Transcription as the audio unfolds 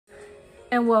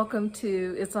and welcome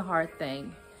to It's a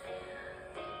Heartthang.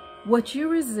 What you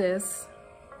resist,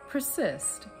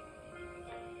 persist.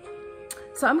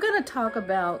 So I'm going to talk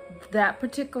about that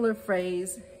particular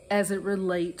phrase as it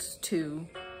relates to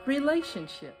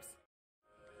relationships.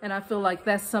 And I feel like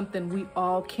that's something we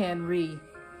all can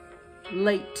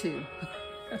relate to.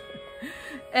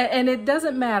 And it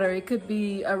doesn't matter. It could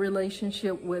be a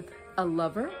relationship with a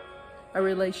lover, a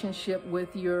relationship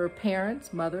with your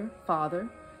parents, mother, father,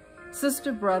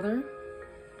 sister, brother,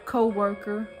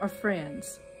 co-worker, or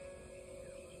friends.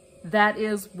 That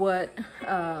is what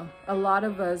a lot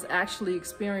of us actually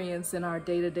experience in our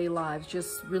day-to-day lives,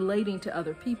 just relating to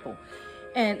other people.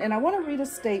 And I want to read a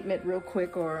statement real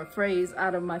quick, or a phrase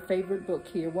out of my favorite book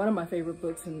here, one of my favorite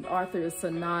books, and author is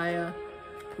Sanaya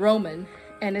Roman,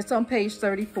 and it's on page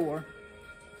 34.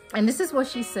 And this is what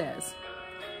she says: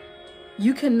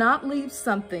 "You cannot leave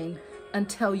something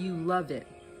until you love it.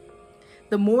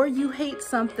 The more you hate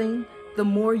something, the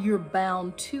more you're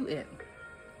bound to it.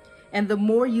 And the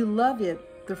more you love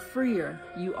it, the freer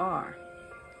you are.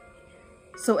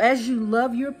 So as you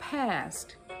love your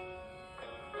past,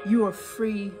 you are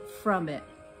free from it.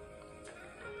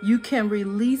 You can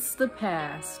release the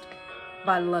past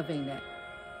by loving it."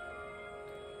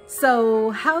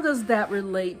 So how does that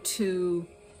relate to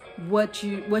what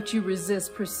you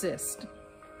resist persist?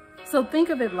 So think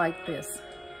of it like this.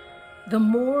 The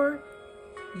more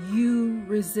you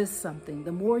resist something,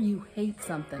 the more you hate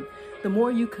something, the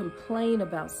more you complain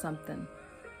about something,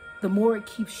 the more it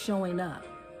keeps showing up.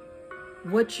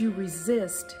 What you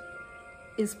resist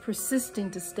is persisting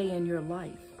to stay in your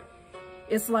life.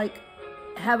 It's like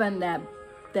having that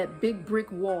big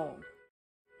brick wall,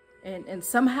 and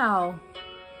somehow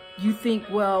you think,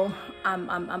 well,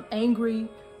 I'm angry,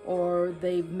 or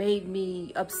they've made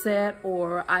me upset,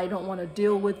 or I don't want to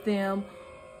deal with them,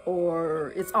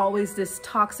 or it's always this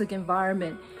toxic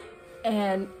environment.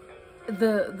 And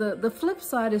the flip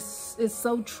side is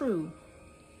so true.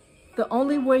 The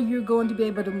only way you're going to be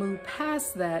able to move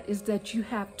past that is that you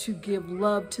have to give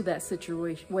love to that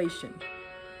situation.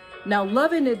 Now,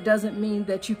 loving it doesn't mean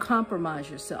that you compromise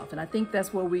yourself. And I think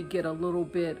that's where we get a little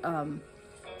bit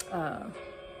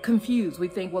confused. We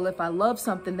think, well, if I love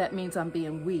something, that means I'm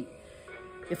being weak.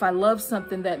 If I love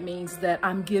something, that means that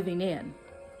I'm giving in.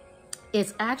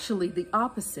 It's actually the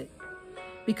opposite.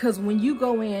 Because when you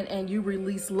go in and you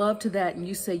release love to that, and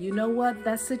you say, you know what,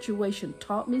 that situation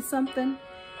taught me something,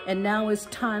 and now it's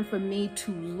time for me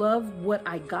to love what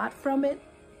I got from it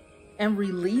and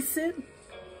release it,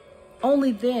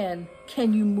 only then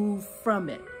can you move from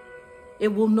it. It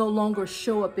will no longer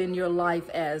show up in your life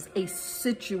as a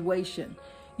situation.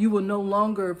 You will no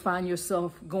longer find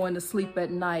yourself going to sleep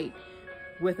at night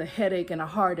with a headache and a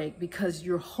heartache because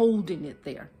you're holding it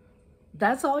there.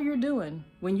 That's all you're doing.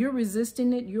 When you're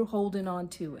resisting it, you're holding on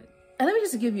to it. And let me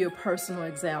just give you a personal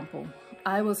example.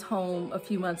 I was home a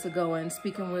few months ago and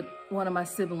speaking with one of my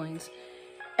siblings,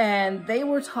 and they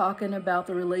were talking about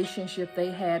the relationship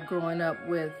they had growing up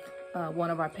with one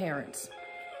of our parents.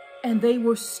 And they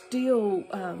were still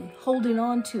holding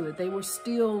on to it. They were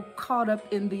still caught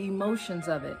up in the emotions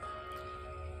of it.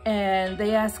 And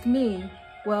they asked me,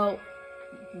 well,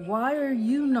 why are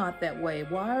you not that way?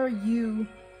 Why are you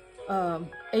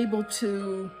able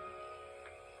to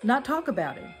not talk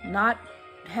about it, not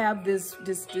have this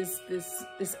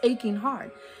aching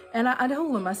heart? And I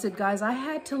told them, I said, guys, I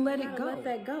had to let it go. Let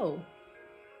that go.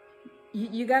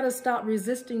 You got to stop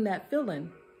resisting that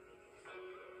feeling.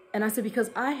 And I said, because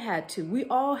I had to. We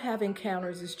all have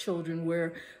encounters as children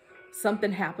where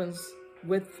something happens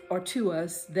with or to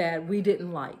us that we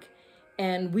didn't like.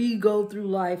 And we go through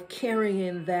life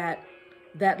carrying that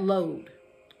load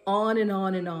on and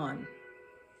on and on.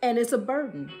 And it's a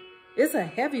burden. It's a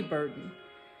heavy burden.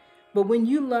 But when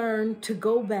you learn to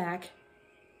go back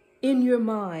in your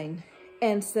mind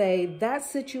and say, that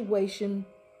situation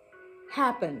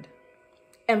happened,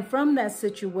 and from that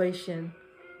situation,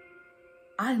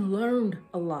 I learned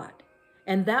a lot.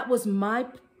 And that was my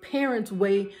parents'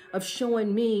 way of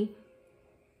showing me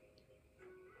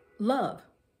love.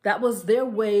 That was their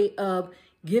way of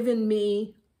giving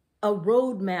me a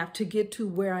roadmap to get to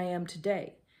where I am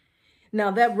today.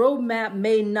 Now, that roadmap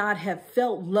may not have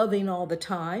felt loving all the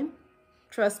time.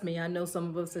 Trust me, I know some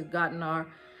of us have gotten our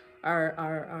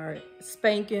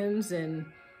spankings and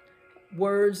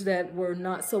words that were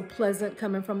not so pleasant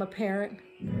coming from a parent.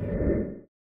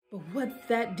 But what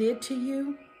that did to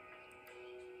you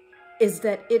is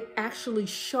that it actually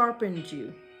sharpened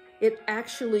you. It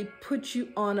actually put you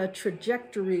on a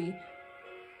trajectory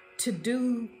to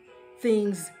do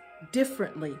things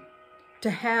differently,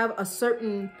 to have a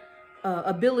certain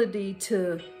ability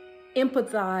to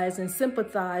empathize and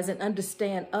sympathize and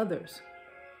understand others.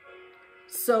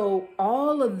 So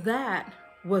all of that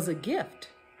was a gift.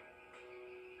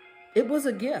 It was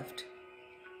a gift.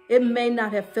 It may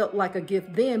not have felt like a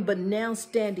gift then, but now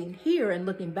standing here and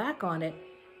looking back on it,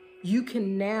 you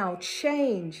can now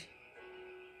change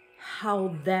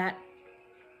how that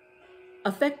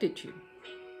affected you.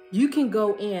 You can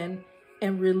go in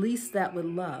and release that with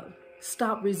love.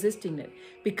 Stop resisting it.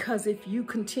 Because if you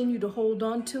continue to hold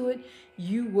on to it,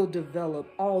 you will develop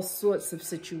all sorts of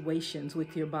situations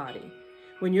with your body.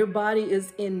 When your body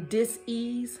is in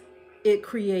dis-ease, it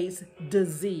creates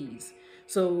disease.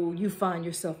 So you find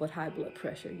yourself with high blood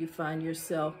pressure. You find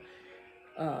yourself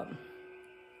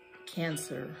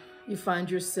cancer. You find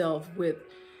yourself with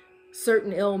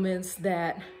certain ailments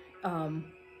that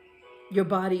your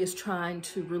body is trying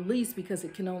to release because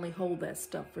it can only hold that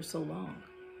stuff for so long.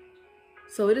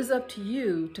 So it is up to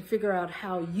you to figure out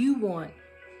how you want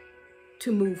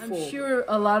to move forward. I'm sure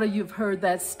a lot of you have heard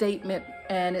that statement,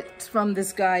 and it's from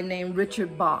this guy named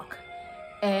Richard Bach.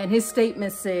 And his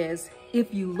statement says,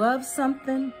 if you love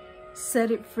something,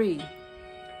 set it free.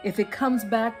 If it comes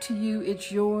back to you,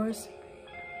 it's yours.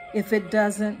 If it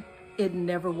doesn't, it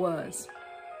never was.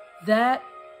 That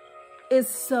is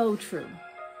so true.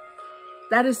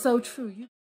 That is so true. You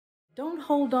don't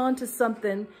hold on to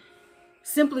something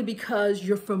simply because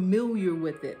you're familiar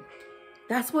with it.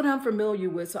 That's what I'm familiar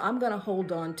with, so I'm going to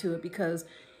hold on to it, because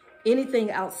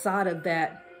anything outside of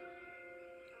that,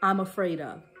 I'm afraid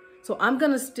of. So I'm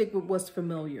going to stick with what's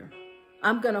familiar.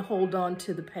 I'm going to hold on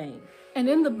to the pain. And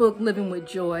in the book, Living with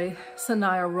Joy,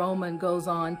 Sanaya Roman goes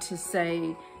on to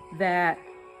say that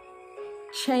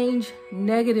change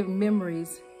negative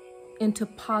memories into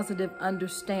positive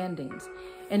understandings.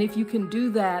 And if you can do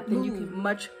that, then you can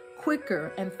much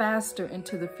quicker and faster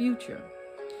into the future.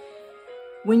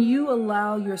 When you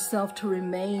allow yourself to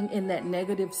remain in that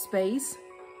negative space,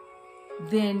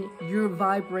 then you're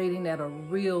vibrating at a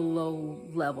real low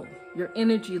level. Your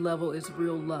energy level is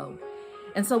real low.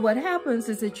 And so what happens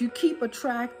is that you keep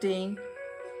attracting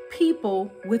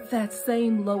people with that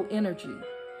same low energy.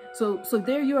 So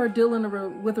there you are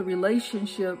dealing with a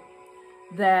relationship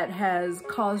that has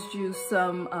caused you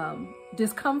some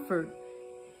discomfort,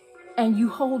 and you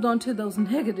hold on to those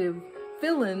negative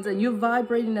feelings, and you're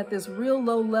vibrating at this real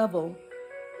low level.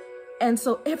 And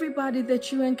so everybody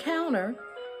that you encounter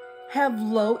have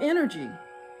low energy.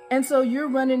 And so you're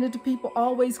running into people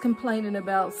always complaining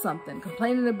about something,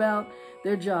 complaining about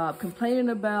their job, complaining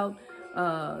about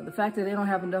the fact that they don't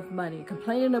have enough money,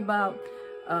 complaining about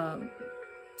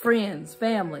friends,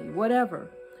 family,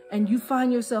 whatever. And you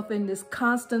find yourself in this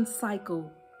constant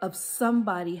cycle of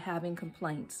somebody having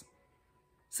complaints.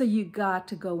 So you got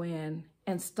to go in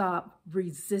and stop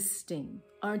resisting.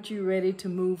 Aren't you ready to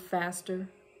move faster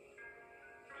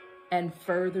and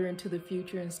further into the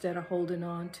future instead of holding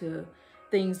on to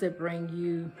things that bring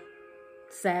you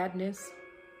sadness,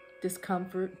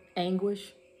 discomfort,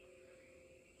 anguish?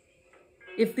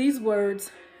 If these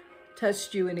words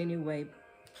touched you in any way,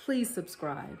 please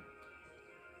subscribe.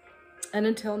 And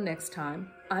until next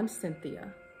time, I'm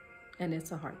Cynthia, and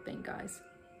it's a Heartthang, guys.